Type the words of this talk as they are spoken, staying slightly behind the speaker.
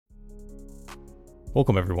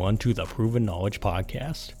Welcome everyone to the Proven Knowledge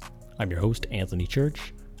Podcast. I'm your host, Anthony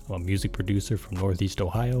Church. I'm a music producer from Northeast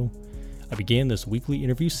Ohio. I began this weekly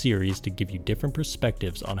interview series to give you different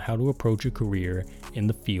perspectives on how to approach a career in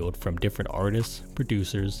the field from different artists,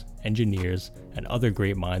 producers, engineers, and other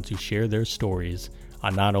great minds who share their stories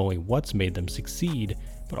on not only what's made them succeed,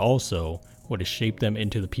 but also what has shaped them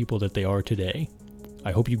into the people that they are today.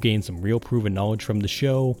 I hope you gain some real proven knowledge from the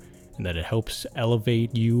show, and that it helps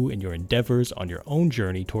elevate you in your endeavors on your own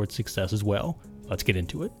journey towards success as well. Let's get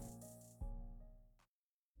into it.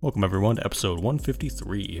 Welcome everyone to episode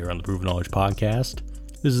 153 here on the Proven Knowledge Podcast.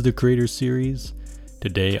 This is the Creators Series.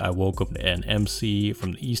 Today I welcomed an MC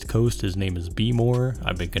from the East Coast. His name is BMOR.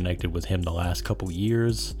 I've been connected with him the last couple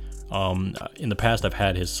years. In the past, I've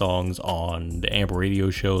had his songs on the AMP radio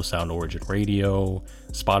show, Sound Origin Radio,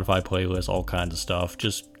 Spotify playlists, all kinds of stuff.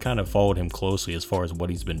 Just kind of followed him closely as far as what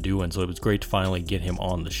he's been doing. So it was great to finally get him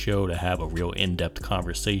on the show to have a real in-depth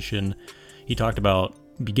conversation. He talked about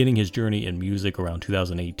beginning his journey in music around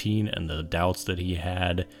 2018 and the doubts that he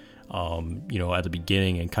had, at the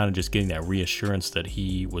beginning, and kind of just getting that reassurance that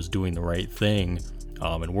he was doing the right thing.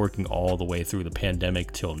 And working all the way through the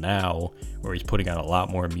pandemic till now, where he's putting out a lot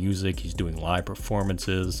more music, he's doing live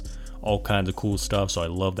performances, all kinds of cool stuff. So I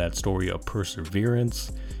love that story of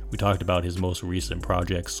perseverance. We talked about his most recent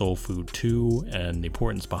project, Soul Food 2, and the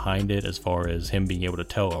importance behind it as far as him being able to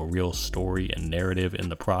tell a real story and narrative in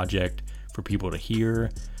the project for people to hear.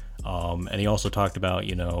 And he also talked about,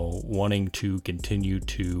 wanting to continue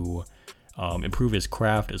to improve his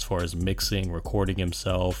craft as far as mixing, recording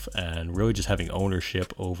himself, and really just having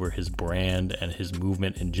ownership over his brand and his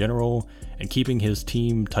movement in general, and keeping his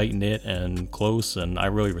team tight-knit and close, and I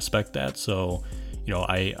really respect that. So,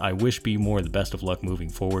 I wish BMOR the best of luck moving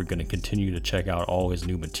forward. Going to continue to check out all his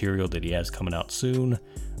new material that he has coming out soon,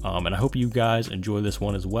 and I hope you guys enjoy this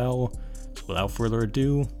one as well. So without further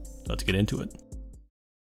ado, let's get into it.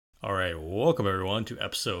 All right, welcome everyone to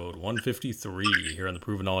episode 153 here on the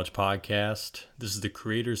Proven Knowledge Podcast. This is the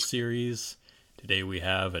Creators Series. Today we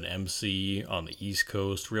have an MC on the East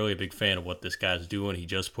Coast. Really a big fan of what this guy's doing. He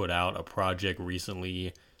just put out a project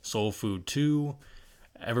recently, Soul Food 2.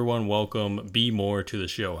 Everyone welcome BMOR to the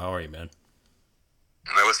show. How are you, man?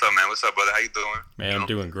 Hey, what's up, man? What's up, brother? How you doing? Man, I'm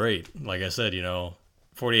doing great. Like I said,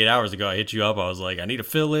 48 hours ago I hit you up. I was like, I need to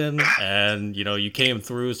fill in, and you came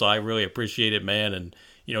through, so I really appreciate it, man. And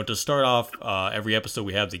to start off, every episode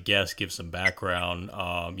we have the guest give some background.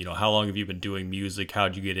 How long have you been doing music?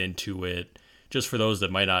 How'd you get into it? Just for those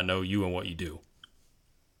that might not know you and what you do.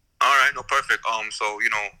 All right, no, perfect. So,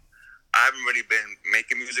 I haven't really been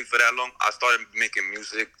making music for that long. I started making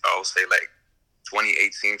music, I would say, like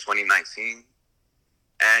 2018, 2019.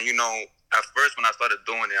 And, at first when I started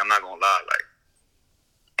doing it, I'm not going to lie, like,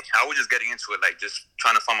 I was just getting into it, like, just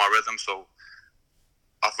trying to find my rhythm. So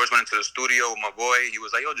I first went into the studio with my boy. He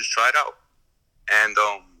was like, yo, just try it out. And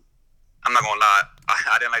I'm not going to lie.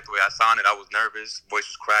 I didn't like the way I sounded. I was nervous. Voice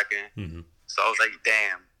was cracking. Mm-hmm. So I was like,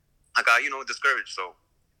 damn. I got, discouraged. So,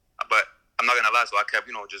 but I'm not going to lie. So I kept,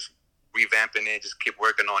 just revamping it, just keep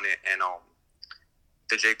working on it. And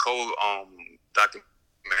the J. Cole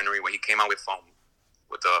documentary, when he came out with the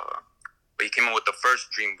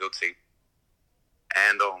first Dreamville tape.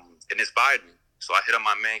 And it inspired me. So I hit up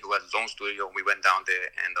my man who has his own studio, and we went down there,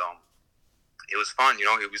 and it was fun. It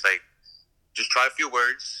was like, just try a few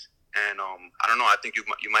words, and I don't know, I think you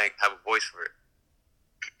might have a voice for it.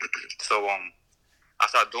 So I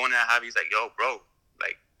started doing that. He's like, yo, bro,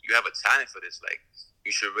 like, you have a talent for this. Like,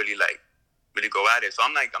 you should really go at it. So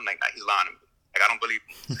I'm like, nah, he's lying to me. Like, I don't believe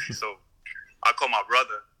him. So I called my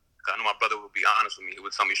brother. I know my brother would be honest with me. He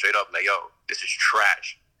would tell me straight up, like, yo, this is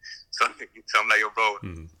trash. So I'm like, yo, bro,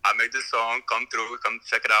 I made this song. Come through, come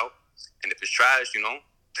check it out. And if it's trash,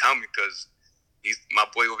 tell me, because my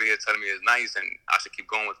boy over here telling me it's nice and I should keep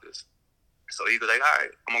going with this. So he was like, all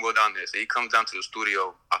right, I'm going to go down there. So he comes down to the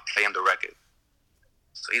studio. I play him the record.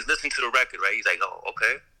 So he's listening to the record, right? He's like, oh,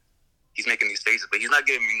 okay. He's making these faces, but he's not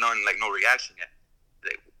giving me no reaction yet.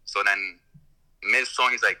 So then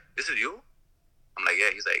mid-song, he's like, this is you? I'm like,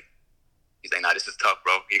 yeah. He's like, nah, this is tough,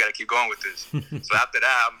 bro. You got to keep going with this. So after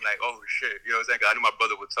that, I'm like, oh, shit. You know what I'm saying? 'Cause I knew my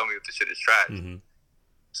brother would tell me if the shit is trash. Mm-hmm.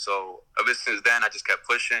 So ever since then, I just kept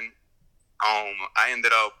pushing. I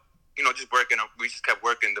ended up, just working. We just kept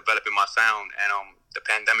working, developing my sound. And the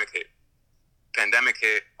pandemic hit.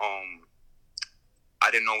 I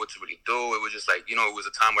didn't know what to really do. It was just like, it was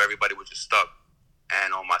a time where everybody was just stuck.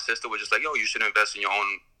 And my sister was just like, yo, you should invest in your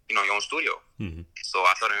own, your own studio. Mm-hmm. So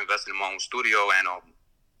I started investing in my own studio, and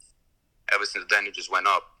ever since then, it just went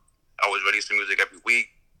up. I was releasing music every week.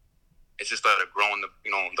 it just started growing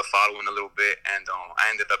the following a little bit, and I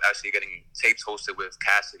ended up actually getting tapes hosted with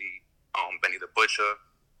Cassidy, Benny the Butcher,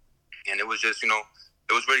 and it was just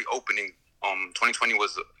it was really opening. 2020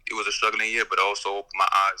 was a struggling year, but also opened my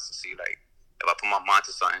eyes to see like if I put my mind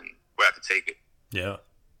to something, where I could take it. Yeah,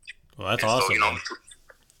 well, that's and awesome.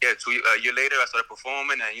 So, a year later, I started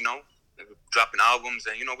performing and dropping albums,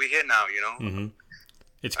 and we're here now. Mm-hmm.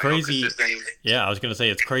 It's crazy. Yeah, I was gonna say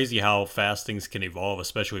it's crazy how fast things can evolve,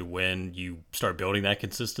 especially when you start building that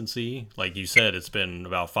consistency. Like you said, it's been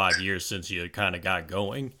about 5 years since you kind of got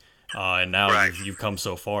going, and now Right. you've come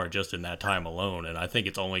so far just in that time alone. And I think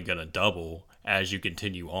it's only gonna double as you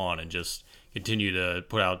continue on and just continue to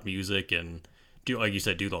put out music and do, like you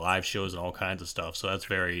said, do the live shows and all kinds of stuff. So it's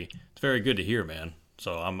very good to hear, man.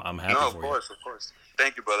 So I'm happy No, for of you. course, of course.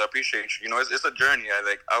 Thank you, brother. I appreciate you. It's a journey.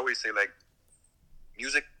 I always say like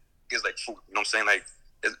music is like food. You know what I'm saying? Like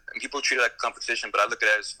people treat it like competition, but I look at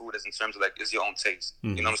it as food, as in terms of like it's your own taste.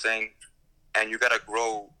 Mm-hmm. You know what I'm saying? And you gotta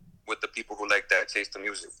grow with the people who like that taste of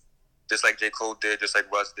music, just like J. Cole did, just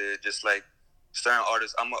like Russ did, just like certain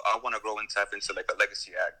artists. I want to grow and tap into like a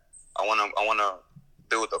legacy act. I want to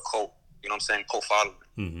build a cult. You know what I'm saying? Cult following.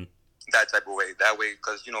 Mm-hmm. That type of way. That way,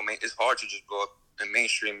 because it's hard to just go up and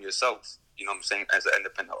mainstream yourself. You know what I'm saying? As an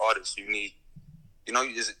independent artist, you need,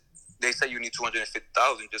 they say you need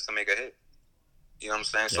 250,000 just to make a hit. You know what I'm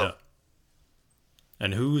saying? So, Yeah.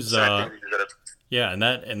 And who's yeah, and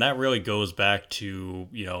that really goes back to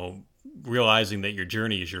realizing that your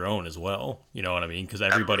journey is your own as well. You know what I mean? Because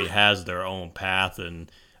everybody has their own path,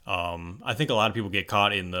 and I think a lot of people get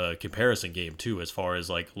caught in the comparison game too, as far as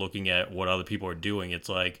like looking at what other people are doing. It's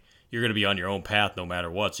like you're gonna be on your own path no matter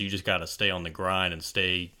what, so you just gotta stay on the grind and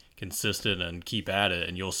stay consistent and keep at it,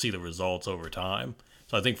 and you'll see the results over time.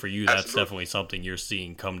 So I think for you, that's definitely something you're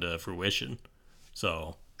seeing come to fruition.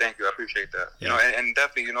 So thank you, I appreciate that. Yeah. And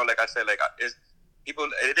definitely, like I said, like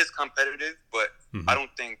it is competitive, but mm-hmm. I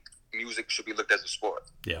don't think music should be looked as a sport.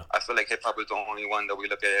 Yeah, I feel like hip hop is the only one that we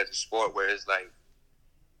look at as a sport, where it's like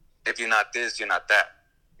if you're not this, you're not that.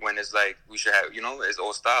 When it's like we should have, it's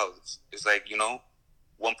all styles. It's like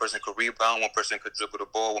one person could rebound, one person could dribble the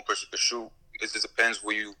ball, one person could shoot. It just depends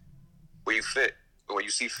where you fit or where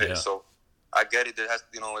you see fit. Yeah. So I get it. It has,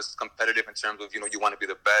 it's competitive in terms of, you want to be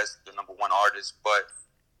the best, the number one artist. But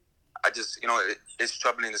I just, it's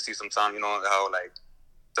troubling to see sometimes, how like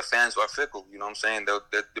the fans are fickle. You know what I'm saying?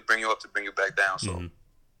 They bring you up to bring you back down. So mm-hmm.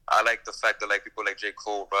 I like the fact that like people like J.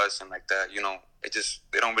 Cole, Russ, and like that,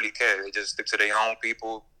 they don't really care. They just stick to their own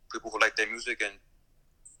people who like their music, and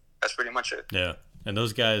that's pretty much it. Yeah. And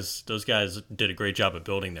those guys did a great job of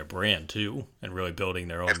building their brand too, and really building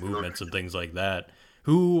their own Absolutely. movements and things like that.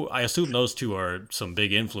 Who, I assume those two are some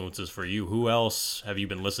big influences for you. Who else have you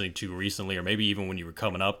been listening to recently, or maybe even when you were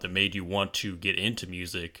coming up, that made you want to get into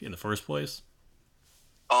music in the first place?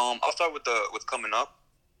 I'll start with coming up.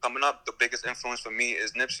 Coming up, the biggest influence for me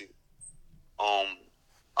is Nipsey.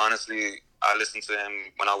 Honestly, I listened to him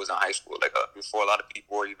when I was in high school, like before a lot of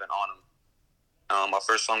people were even on him. My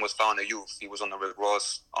first song was "Found the Youth." He was on the Rick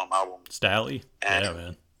Ross album. Stally? Yeah,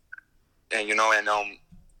 man. And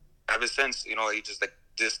ever since, he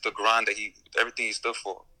just the grind that everything he stood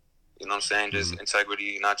for. You know what I'm saying? Just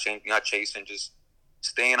integrity, not chasing, just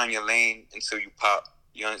staying on your lane until you pop.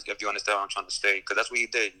 If you understand what I'm trying to say, because that's what he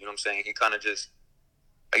did. You know what I'm saying? He kind of just,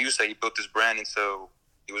 like you say, he built this brand until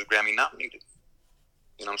he was Grammy nominated.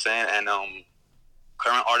 You know what I'm saying? And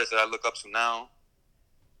current artists that I look up to now,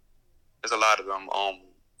 there's a lot of them.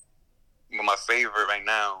 But my favorite right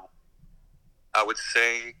now, I would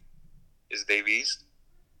say, is Dave East.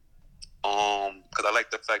 Because I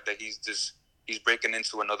like the fact that he's breaking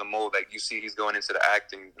into another mode. Like you see, he's going into the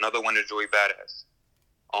acting. Another one is Joey Badass.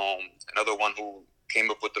 Another one who came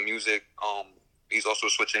up with the music. He's also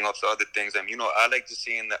switching up to other things. And I like just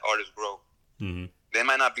seeing that artists grow. Mm-hmm. They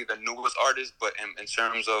might not be the newest artists, but in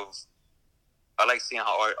terms of, I like seeing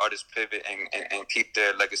how artists pivot and keep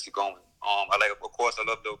their legacy going. Of course, I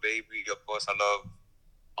love Lil Baby. Of course, I love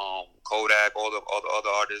Kodak, all the other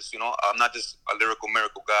artists. I'm not just a lyrical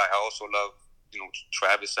miracle guy. I also love,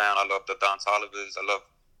 Travis Sound. I love the Don Tollivers. I love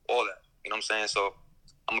all that. You know what I'm saying? So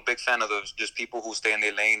I'm a big fan of those just people who stay in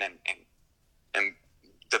their lane and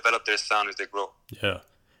develop their sound as they grow. Yeah.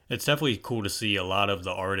 It's definitely cool to see a lot of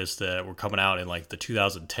the artists that were coming out in like the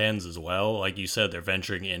 2010s as well. Like you said, they're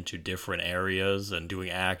venturing into different areas and doing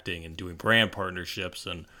acting and doing brand partnerships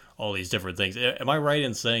and all these different things. Am I right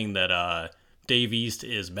in saying that Dave East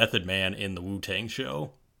is Method Man in the Wu-Tang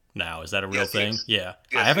show? now. Is that a real Yes, thing? yes. Yeah. I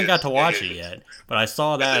Yes, haven't got yes. to Yeah, watch yeah, it yes. yet, but I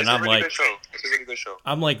saw It's, that it's and a I'm really like, good show. It's a really good show.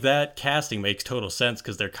 that casting makes total sense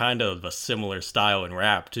because they're kind of a similar style in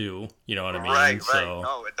rap too. You know what I Right, mean? right. So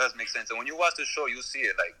No, it does make sense. And when you watch the show, you'll see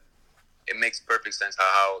it. Like, it makes perfect sense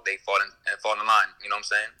how they fall in line. You know what I'm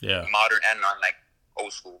saying? yeah. Modern and non like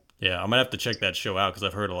old school. Yeah, I'm gonna have to check that show out because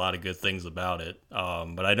I've heard a lot of good things about it.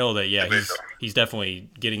 But I know that It's a great show. he's definitely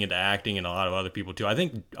getting into acting and a lot of other people too. I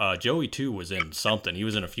think Joey too was in something. He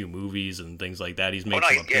was in a few movies and things like that. He's Oh made no,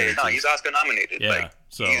 some yeah, appearances. no, he's Oscar nominated. Yeah, Like,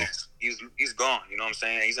 so he's gone. You know what I'm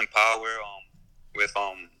saying? He's in Power. With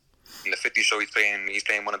in the 50 show, he's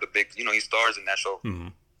playing one of the big. You know, he stars in that show. mm-hmm.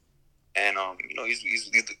 And you know, he's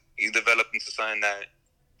developed into something that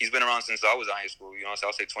he's been around since I was in high school. You know, so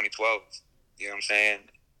I'll say 2012. You know what I'm saying?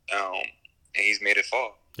 And he's made it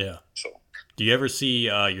far. Yeah. So, do you ever see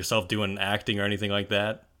yourself doing acting or anything like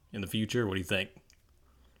that in the future? What do you think?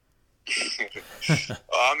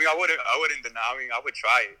 I mean, I wouldn't deny. I mean, I would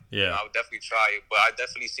try it. Yeah. You know, I would definitely try it, but I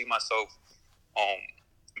definitely see myself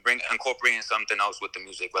incorporating something else with the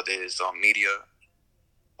music, whether it's media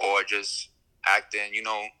or just acting. You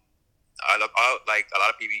know, I like a lot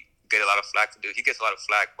of people get a lot of flack. He gets a lot of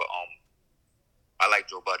flack, but I like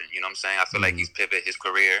Joe Budden. You know what I'm saying? I feel like he's pivoted his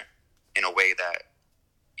career in a way that,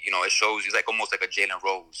 you know, it shows he's like almost like a Jalen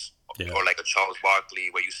Rose or like a Charles Barkley,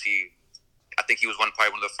 where you see. I think he was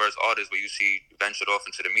probably one of the first artists where you see ventured off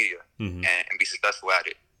into the media and be successful at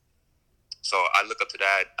it. So I look up to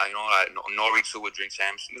that. You know, Nori too with Drink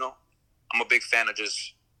Champs. You know, I'm a big fan of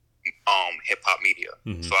just hip hop media.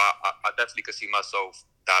 So I definitely could see myself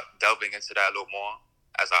delving into that a little more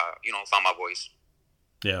as I, you know, find my voice.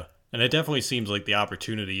 Yeah. And it definitely seems like the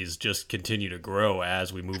opportunities just continue to grow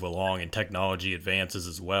as we move along and technology advances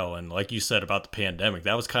as well. And like you said about the pandemic,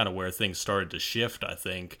 that was kind of where things started to shift, I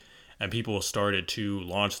think. And people started to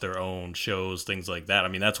launch their own shows, things like that. I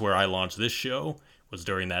mean, that's where I launched this show, was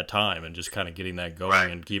during that time, and just kind of getting that going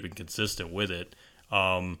and keeping consistent with it.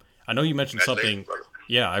 I know you mentioned something.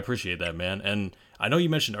 Yeah, I appreciate that, man. And I know you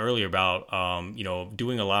mentioned earlier about, you know,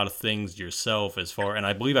 doing a lot of things yourself and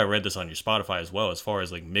I believe I read this on your Spotify as well, as far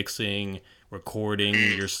as like mixing, recording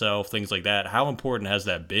yourself, things like that. How important has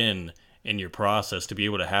that been in your process to be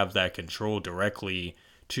able to have that control directly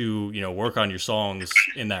to, you know, work on your songs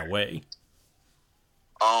in that way?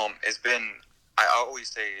 It's been, I always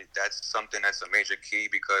say that's something that's a major key,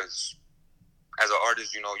 because as an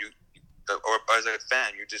artist, you know, or as a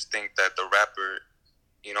fan, you just think that the rapper,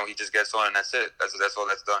 you know, he just gets on and that's it. That's all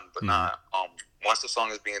that's done. But once the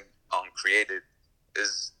song is being created,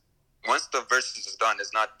 once the verses is done,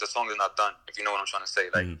 the song is not done. If you know what I'm trying to say,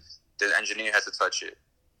 like the engineer has to touch it.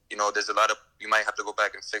 You know, there's a lot of, you might have to go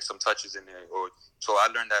back and fix some touches in there. So I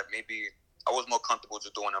learned that maybe I was more comfortable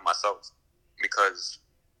just doing it myself, because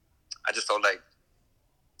I just felt like,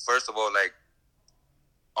 first of all, like,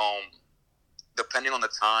 depending on the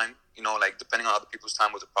time, you know, like depending on other people's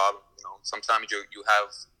time was a problem. You know, sometimes you have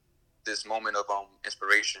this moment of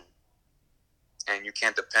inspiration, and you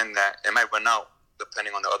can't depend that. It might run out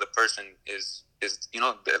depending on the other person is you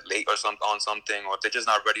know, they're late or on something, or if they're just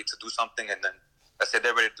not ready to do something, and then let's say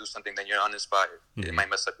they're ready to do something, then you're uninspired. It might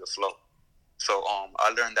mess up your flow. So I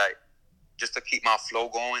learned that just to keep my flow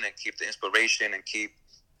going and keep the inspiration and keep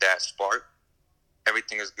that spark,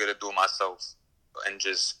 everything is good to do myself. And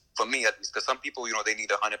just, for me at least, because some people, you know, they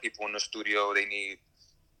need 100 people in the studio. They need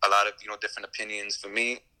a lot of, you know, different opinions. For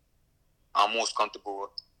me, I'm most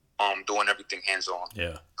comfortable doing everything hands-on.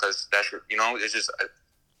 Yeah. Because that's, you know, it's just,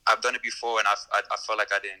 I've done it before, and I felt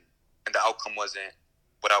like I didn't, and the outcome wasn't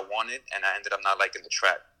what I wanted, and I ended up not liking the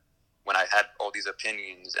track when I had all these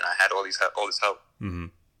opinions and I had all this help.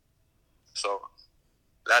 So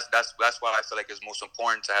that's why I feel like it's most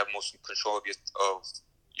important to have most control of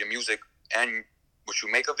your music and what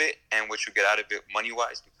you make of it and what you get out of it money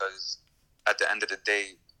wise, because at the end of the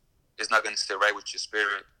day, it's not going to sit right with your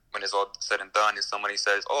spirit when it's all said and done. If somebody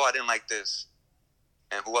says, "Oh, I didn't like this,"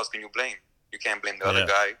 and who else can you blame? You can't blame the other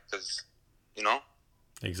guy, because, you know,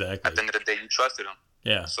 exactly. At the end of the day, you trusted him.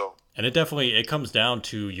 Yeah. So, and it comes down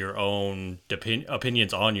to your own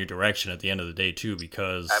opinions on your direction at the end of the day too,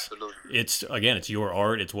 because absolutely, it's your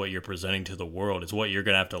art, it's what you're presenting to the world, it's what you're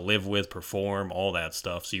gonna have to live with, perform, all that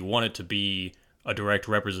stuff. So you want it to be a direct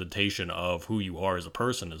representation of who you are as a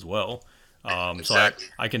person as well. Exactly.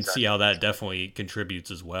 So I can see how that definitely contributes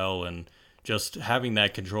as well, and just having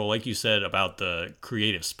that control, like you said about the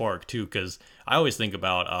creative spark too, because I always think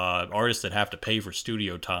about artists that have to pay for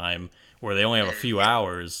studio time, where they only have a few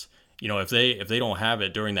hours. You know, if they don't have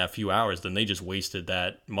it during that few hours, then they just wasted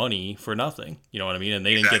that money for nothing. You know what I mean? And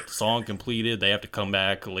they didn't get the song completed. They have to come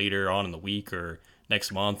back later on in the week or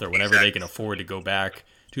next month or whenever they can afford to go back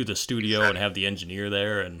to the studio and have the engineer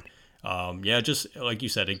there. And yeah, just like you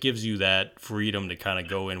said, it gives you that freedom to kind of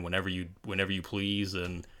go in whenever you please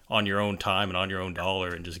and on your own time and on your own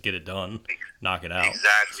dollar and just get it done, knock it out.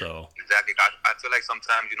 Exactly. So exactly. I feel like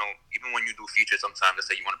sometimes, even when you do features, sometimes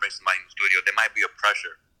let's say you want to bring somebody in the studio, there might be a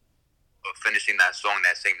pressure of finishing that song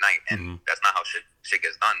that same night, and that's not how shit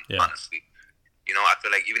gets done. Yeah. Honestly, I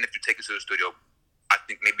feel like even if you take it to the studio, I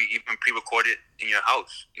think maybe even pre-record it in your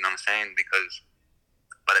house. You know what I'm saying? Because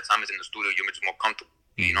by the time it's in the studio, you're just more comfortable.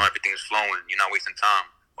 Everything is flowing. You're not wasting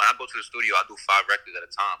time. When I go to the studio, I do 5 records at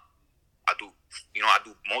a time. I do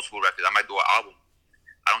multiple records. I might do an album.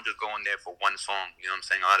 I don't just go in there for one song. You know what I'm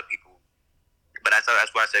saying? A lot of people, but that's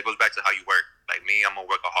why I say it goes back to how you work. Like me, I'm a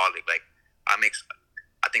workaholic. Like I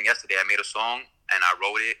think yesterday I made a song and I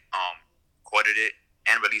wrote it, recorded it,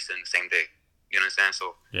 and released it in the same day. You know what I'm saying?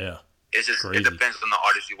 So yeah, it's just crazy. It depends on the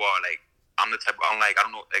artist you are. Like I'm the type. I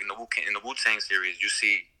don't know. Like in the Wu-Tang series, you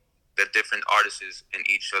see the different artists in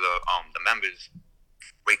each of the members.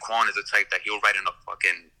 Raekwon is the type that he'll write in a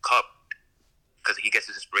fucking cup because he gets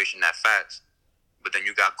his inspiration that fast. But then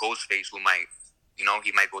you got Ghostface, who might, he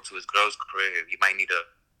might go to his girl's crib. He might need to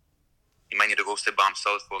go sit by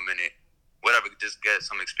himself for a minute. Whatever, just get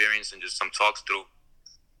some experience and just some talks through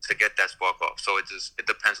to get that spark off. So it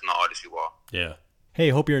depends on the artist you are. Yeah. Hey,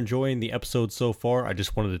 hope you're enjoying the episode so far. I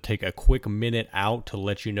just wanted to take a quick minute out to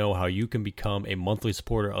let you know how you can become a monthly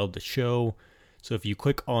supporter of the show. So if you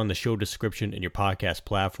click on the show description in your podcast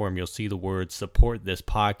platform, you'll see the words support this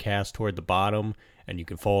podcast toward the bottom, and you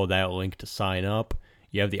can follow that link to sign up.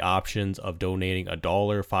 You have the options of donating $1,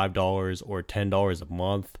 $5, or $10 a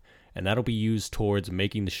month, and that'll be used towards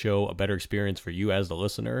making the show a better experience for you as the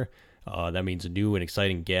listener. That means new and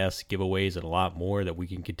exciting guests, giveaways, and a lot more that we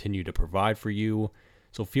can continue to provide for you.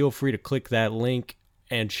 So feel free to click that link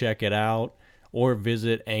and check it out. Or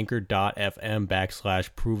visit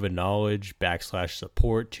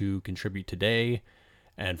anchor.fm/provenknowledge/support to contribute today.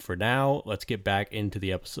 And for now, let's get back into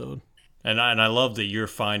the episode. And I love that you're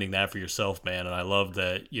finding that for yourself, man. And I love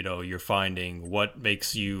that, you're finding what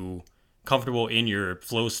makes you comfortable in your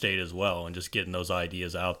flow state as well and just getting those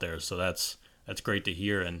ideas out there. So that's great to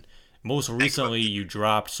hear. And most recently, you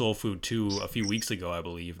dropped Soul Food 2 a few weeks ago, I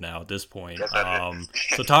believe now at this point.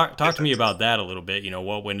 So talk to me about that a little bit.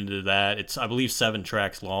 What went into that? It's, I believe, 7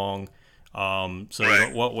 tracks long. So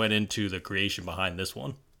right. What went into the creation behind this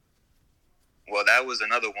one? Well, that was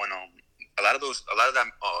another one. A lot of that,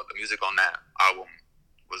 the music on that album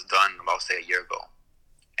was done about, say, a year ago.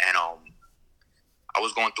 And I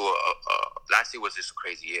was going through last year was just a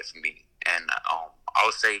crazy year for me. And I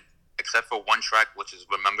would say, except for one track, which is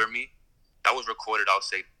Remember Me, that was recorded, I would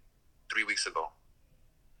say, 3 weeks ago.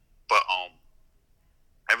 But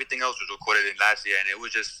everything else was recorded in last year, and it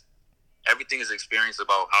was just, everything is experience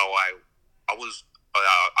about how I was,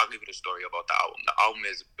 I'll give you the story about the album. The album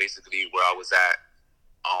is basically where I was at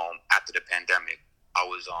after the pandemic. I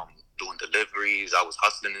was doing deliveries, I was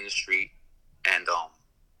hustling in the street, and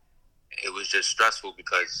it was just stressful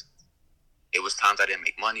because it was times I didn't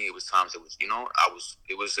make money. It was times it was,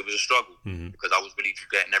 it was a struggle because I was really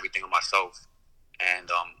getting everything on myself.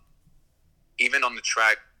 And even on the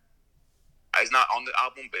track, it's not on the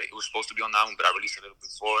album, but it was supposed to be on the album, but I released it a little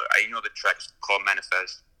before. The track is called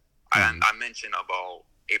Manifest. I mentioned about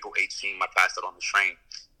April 18th, I passed it on the train.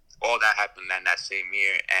 All that happened in that same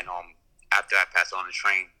year. And after I passed it on the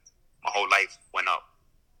train, my whole life went up.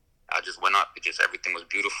 I just went up. Everything was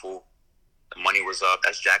beautiful. The money was up.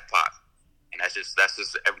 That's jackpot. And that's just the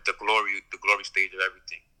glory stage of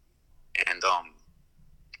everything. And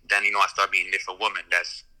then I start meeting different women.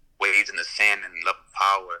 That's waves in the sand and love and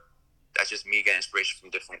power. That's just me getting inspiration from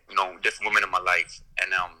different women in my life.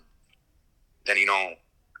 And then going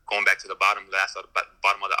back to the bottom of the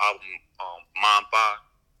album, Ma and Pa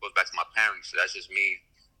goes back to my parents. So that's just me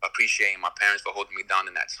appreciating my parents for holding me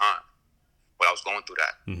down in that time when I was going through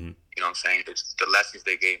that. You know what I'm saying? The lessons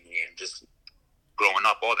they gave me and just growing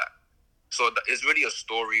up, all that. So it's really a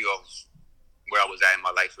story of where I was at in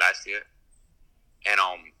my life last year. And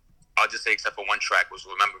I'll just say, except for one track, was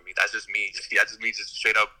Remember Me. That's just me. That's just me, just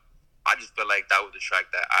straight up. I just feel like that was the track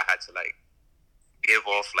that I had to, give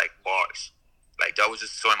off, bars. That was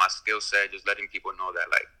just showing my skill set, just letting people know that,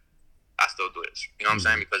 I still do this. You know what I'm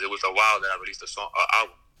saying? Because it was a while that I released a song,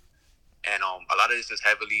 album. And a lot of this is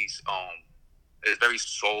heavily, it's very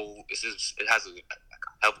soul. It has a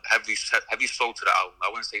heavy soul to the album. I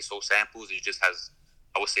wouldn't say soul samples. It just has,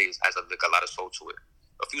 I would say, it has a lot of soul to it.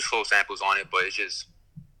 A few soul samples on it, but it's just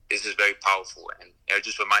very powerful. And it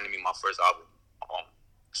just reminded me of my first album,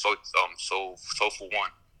 Soulful One,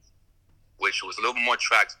 which was a little bit more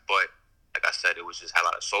tracks, but like I said, it was just had a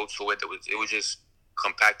lot of soul to it. It was just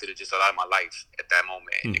compacted it just a lot of my life at that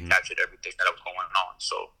moment, and it captured everything that was going on.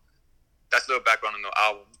 So that's the background on the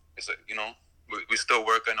album. It's we're still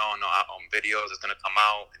working on videos that's gonna come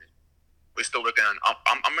out. We're still working on.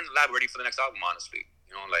 I'm in the lab ready for the next album. Honestly,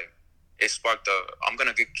 like it sparked I'm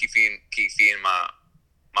gonna keep feeding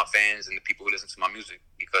my fans and the people who listen to my music,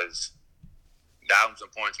 because the album's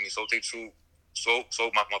important to me. Soul Tape 2,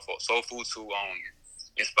 my fault. Soul Food 2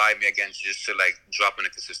 inspired me again just to like drop on a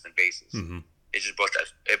consistent basis. It just brought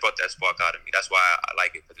that spark out of me. That's why I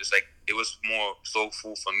like it, because it's like it was more soul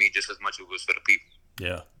food for me just as much as it was for the people.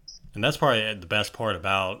 Yeah. And that's probably the best part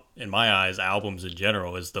about, in my eyes, albums in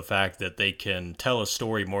general, is the fact that they can tell a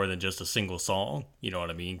story more than just a single song. You know what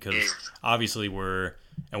I mean? Because obviously we're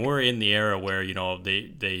in the era where,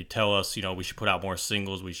 they tell us, we should put out more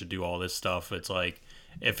singles, we should do all this stuff. It's like,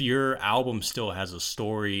 if your album still has a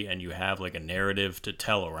story and you have like a narrative to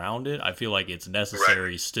tell around it, I feel like it's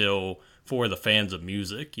necessary still for the fans of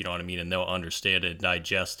music, you know what I mean? And they'll understand it,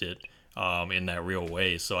 digest it in that real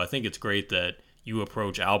way. So I think it's great that you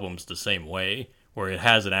approach albums the same way, where it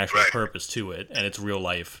has an actual purpose to it, and it's real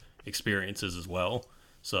life experiences as well.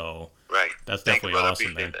 So that's definitely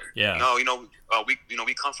awesome, man. That. Yeah. No,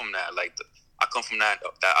 we come from that. Like I come from that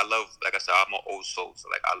I love. Like I said, I'm an old soul. So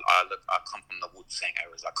like I come from the Wu-Tang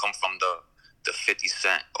eras. I come from the 50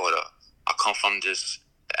 Cent I come from just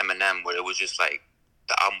Eminem, where it was just like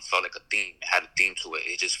the album felt like a theme. It had a theme to it.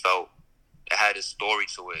 It had a story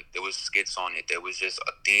to it. There was skits on it. There was just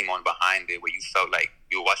a theme on behind it, where you felt like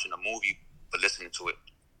you were watching a movie but listening to it.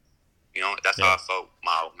 That's how I felt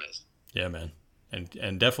my album is. Yeah, man.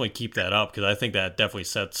 And definitely keep that up, because I think that definitely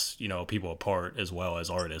sets, people apart as well as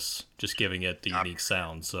artists, just giving it the unique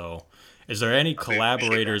sound. So is there any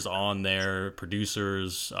collaborators on there,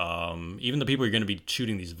 producers, even the people you're going to be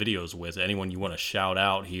shooting these videos with, anyone you want to shout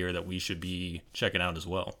out here that we should be checking out as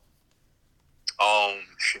well?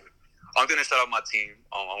 I'm going to shout out my team.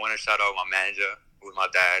 I want to shout out my manager, who's my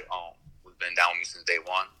dad, who's been down with me since day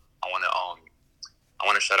one. I want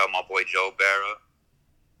to shout out my boy Joe Barra.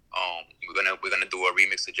 We're gonna do a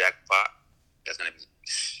remix of Jackpot. It's gonna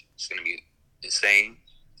be insane.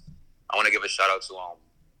 I want to give a shout out to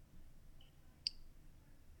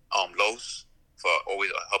Los for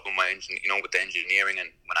always helping my with the engineering, and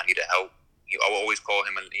when I needed help, I will always call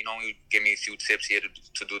him, and he give me a few tips here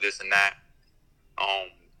to do this and that.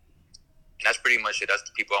 And that's pretty much it. That's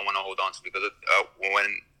the people I want to hold on to, because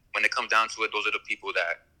when it comes down to it, those are the people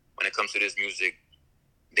that, when it comes to this music,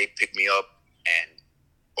 they pick me up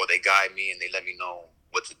or they guide me, and they let me know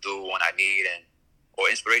what to do when I need, or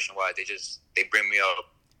inspiration wise, they bring me up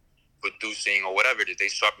producing or whatever it is. They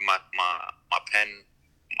sharpen my pen,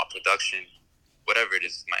 my production, whatever it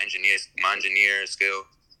is, my engineer skill.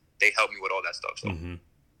 They help me with all that stuff. So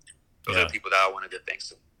those are the people that I want to give thanks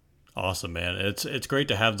to. Awesome, man. It's great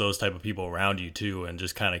to have those type of people around you too, and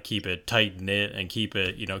just kind of keep it tight knit and keep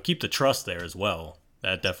it, keep the trust there as well.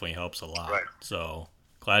 That definitely helps a lot. Right. So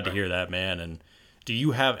glad to hear that, man. And do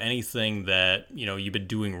you have anything that, you've been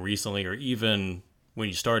doing recently, or even when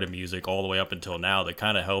you started music all the way up until now, that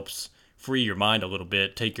kind of helps free your mind a little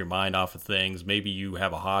bit, take your mind off of things? Maybe you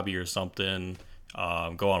have a hobby or something,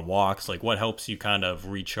 go on walks. Like, what helps you kind of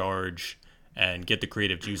recharge and get the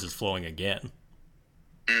creative juices flowing again?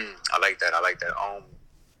 I like that.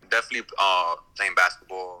 Definitely playing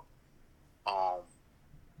basketball. I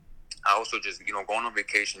also just, going on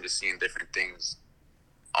vacation, just seeing different things.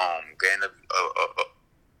 Getting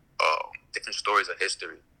different stories of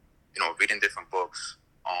history, reading different books,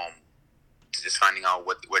 just finding out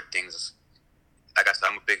what things, like I said,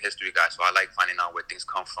 I'm a big history guy, so I like finding out where things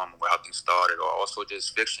come from, how things started, or also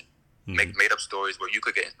just fiction, made up stories where you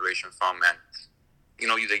could get inspiration from, and,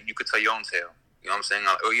 you could tell your own tale, you know what I'm saying,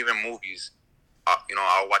 or even movies,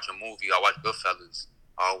 I'll watch a movie, I'll watch Goodfellas,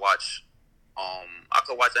 I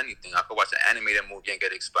could watch anything. I could watch an animated movie and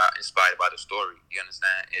get inspired by the story. You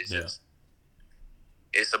understand?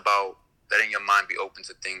 It's about letting your mind be open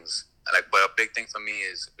to things. But a big thing for me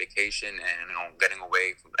is vacation and getting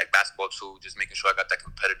away from like basketball too. Just making sure I got that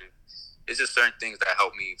competitive. It's just certain things that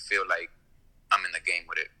help me feel like I'm in the game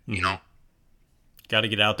with it. Got to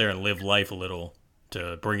get out there and live life a little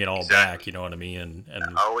to bring it all back. You know what I mean? And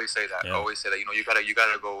I always say that. You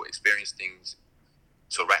gotta go experience things.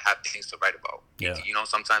 To have things to write about. Yeah.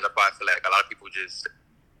 Sometimes I feel like a lot of people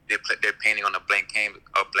they're painting on a blank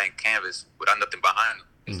canvas without nothing behind them.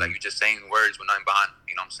 It's like you're just saying words with nothing behind them.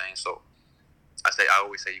 You know what I'm saying? So I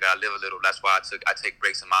always say you gotta live a little. That's why I take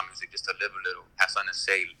breaks in my music, just to live a little, have something to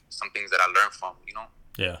say, some things that I learned from.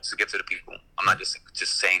 To give to the people. I'm not just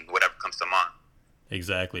saying whatever comes to mind.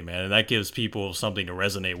 Exactly, man, and that gives people something to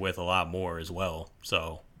resonate with a lot more as well.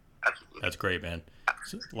 So. Absolutely. That's great, man.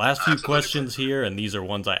 So last few Absolutely. questions here, and these are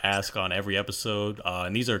ones I ask on every episode,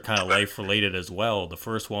 and these are kind of life related as well. The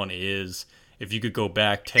first one is, if you could go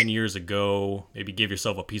back 10 years ago, maybe give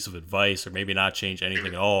yourself a piece of advice, or maybe not change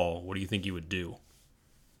anything at all, what do you think you would do?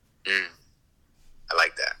 I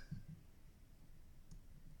like that.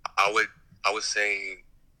 I would say,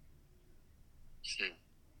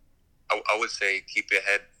 I would say keep your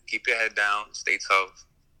head down, stay tough,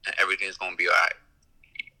 and everything's gonna be all right.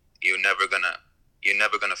 You're never gonna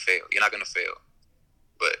fail. You're not gonna fail,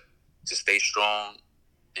 but just stay strong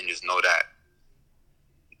and just know that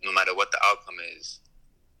no matter what the outcome is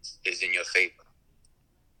in your favor.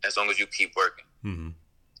 As long as you keep working. Mm-hmm.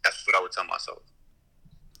 That's what I would tell myself.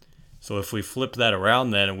 So if we flip that around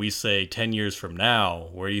then and we say 10 years from now,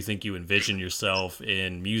 where do you think you envision yourself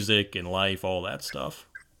in music, in life, all that stuff?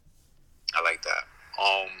 I like that.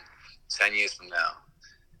 10 years from now,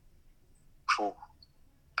 cool.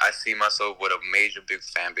 I see myself with a major big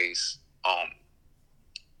fan base,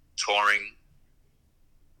 touring.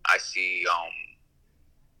 I see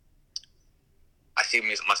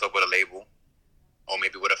myself with a label, or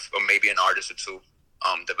maybe an artist or two,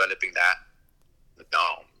 developing that.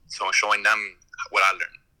 So showing them what I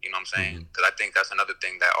learned, you know what I'm saying? Because I think that's another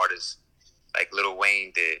thing that artists like Lil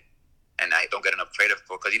Wayne did, and I don't get enough credit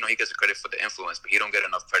for, because he gets the credit for the influence, but he don't get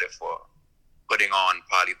enough credit for putting on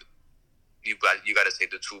probably you got to say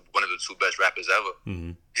one of the two best rappers ever.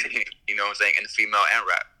 Mm-hmm. You know what I'm saying? In female and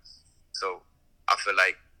rap. So I feel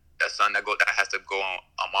like that's something that has to go on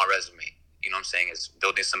my resume. You know what I'm saying? Is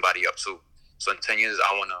building somebody up too. So in 10 years,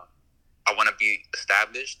 I wanna be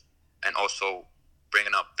established and also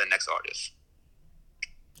bringing up the next artist.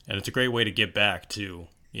 And it's a great way to get back too,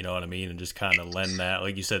 you know what I mean? And just kind of lend that,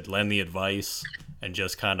 like you said, lend the advice and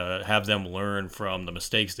just kind of have them learn from the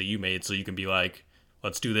mistakes that you made, so you can be like,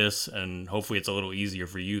 let's do this, and hopefully it's a little easier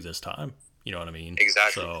for you this time. You know what I mean?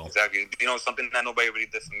 Exactly. So, exactly. Something that nobody really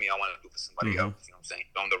did for me, I want to do for somebody else. You know what I'm saying?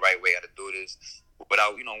 Know the right way how to do this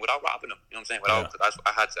without robbing them. You know what I'm saying? I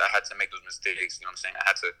had to make those mistakes. You know what I'm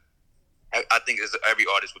saying? I think every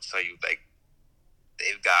artist would tell you, like,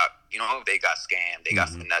 they got scammed, they got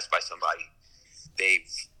finessed by somebody. A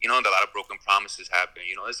lot of broken promises happen.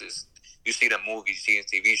 You see it in movies, you see it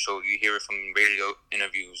in TV shows, you hear it from radio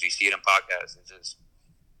interviews, you see it in podcasts.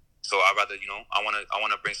 So I'd rather, I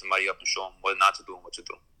want to bring somebody up and show them what not to do and what to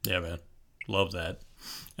do. Yeah, man. Love that.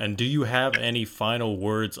 And do you have any final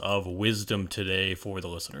words of wisdom today for the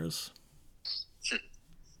listeners?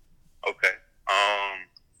 Okay.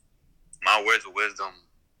 My words of wisdom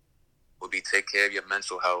would be take care of your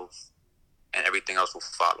mental health and everything else will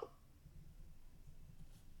follow.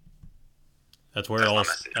 That's where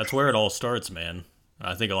it all starts, man.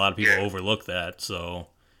 I think a lot of people overlook that. So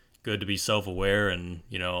good to be self-aware, and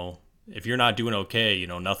if you're not doing okay,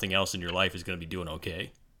 nothing else in your life is going to be doing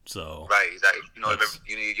okay. So right, exactly. You got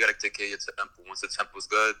to take care of your temple. Once the temple's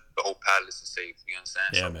good, the whole palace is safe. You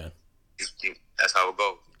understand? Yeah, so man. That's how it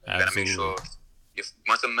goes. You got to make Absolutely. sure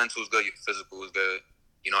once the mental is good, your physical is good.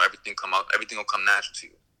 Everything will come natural to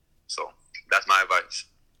you. So that's my advice.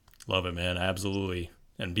 Love it, man. Absolutely.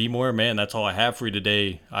 And BMOR, man, that's all I have for you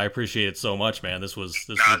today. I appreciate it so much, man. This was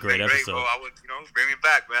a great episode. Bro. I would, bring me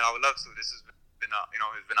back, man. I would love to. This has been,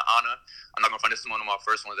 it's been an honor. I'm not gonna front. This is one of my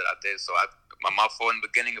first ones that I did. So my fault in the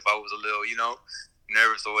beginning if I was a little,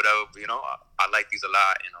 nervous or whatever. But I like these a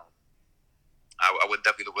lot. I would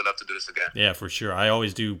definitely love to do this again. Yeah, for sure. I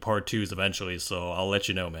always do part 2s eventually, so I'll let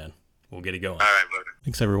you know, man. We'll get it going. All right, brother.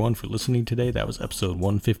 Thanks, everyone, for listening today. That was episode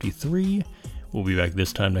 153. We'll be back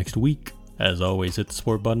this time next week. As always, hit the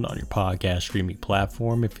support button on your podcast streaming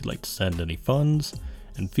platform if you'd like to send any funds.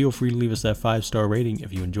 And feel free to leave us that 5-star rating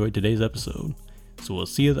if you enjoyed today's episode. So we'll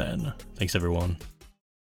see you then. Thanks, everyone.